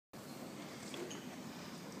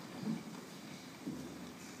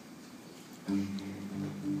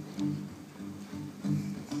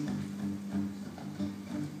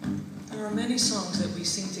many songs that we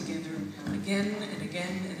sing together again and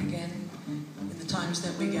again and again in the times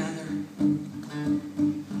that we gather.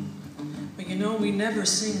 But you know, we never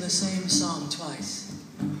sing the same song twice.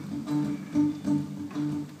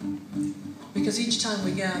 Because each time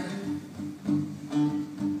we gather,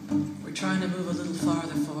 we're trying to move a little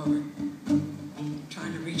farther forward,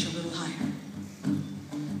 trying to reach a little higher,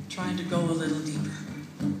 trying to go a little deeper,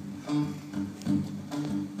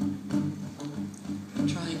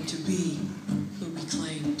 trying to be who we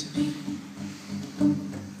claim to be.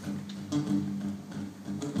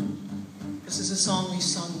 This is a song we've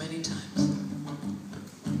sung many times.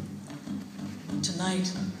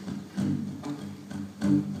 Tonight,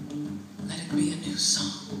 let it be a new song.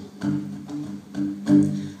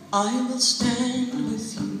 I will stand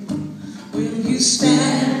with you, will you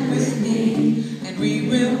stand with me, and we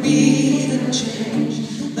will be the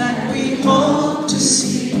change that we hope to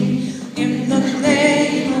see. In the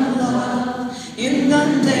name of love, in the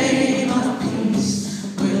name of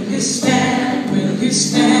peace, will you stand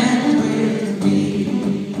with me?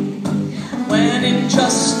 When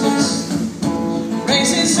injustice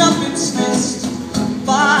raises up its fist,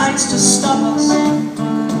 fights to stop us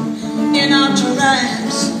in our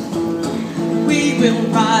tracks, we will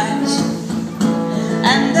rise,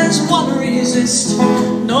 and as one resist,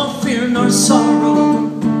 no fear nor sorrow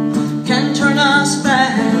can turn us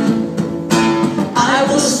back. I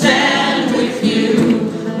will stand with you,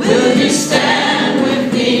 will you stand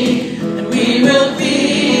with me, and we will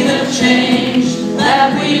be the change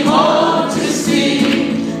that we hope to see.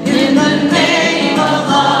 In the name of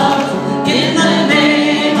love, in the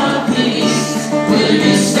name of peace, will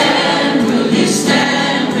you stand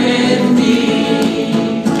with me?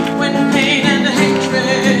 When pain and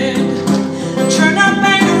hatred turn up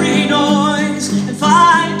angry noise and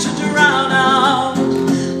fight to drown out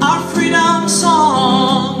our freedom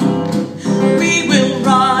song, we will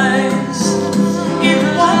rise in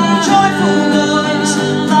one joyful voice,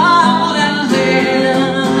 loud and clear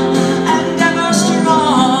and ever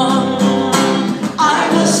strong. I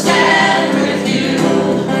will stand with you,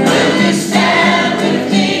 will you stand with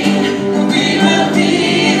me, and we will be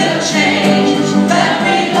the change that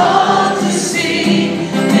we hope to see.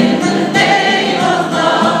 In the name of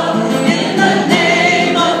love, in the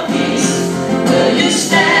name of peace, will you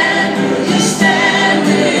stand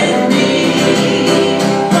with me?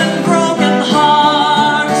 When broken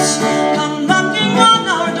hearts come knocking on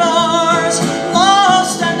our doors,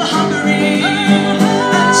 lost and hungry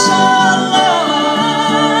and so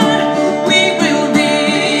alone, we will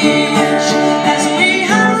reach as we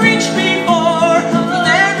have reached before, for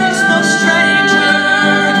there is no stranger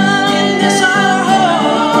in this our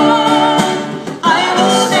home. I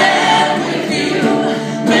will stand with you,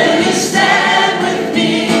 will you stand with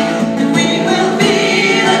me, and we will be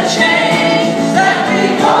the change that we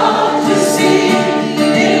hope to see.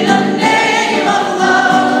 In the name of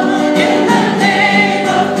love, in the name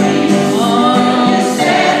of peace, will you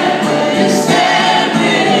stand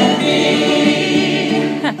with me?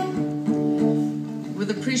 With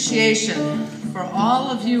appreciation for all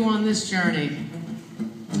of you on this journey,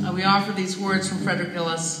 we offer these words from Frederick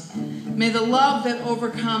Gillis. May the love that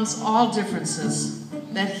overcomes all differences,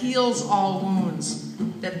 that heals all wounds,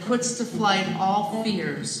 that puts to flight all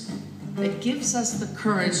fears, that gives us the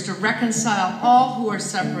courage to reconcile all who are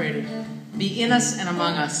separated, be in us and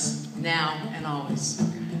among us, now and always.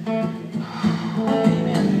 Amen.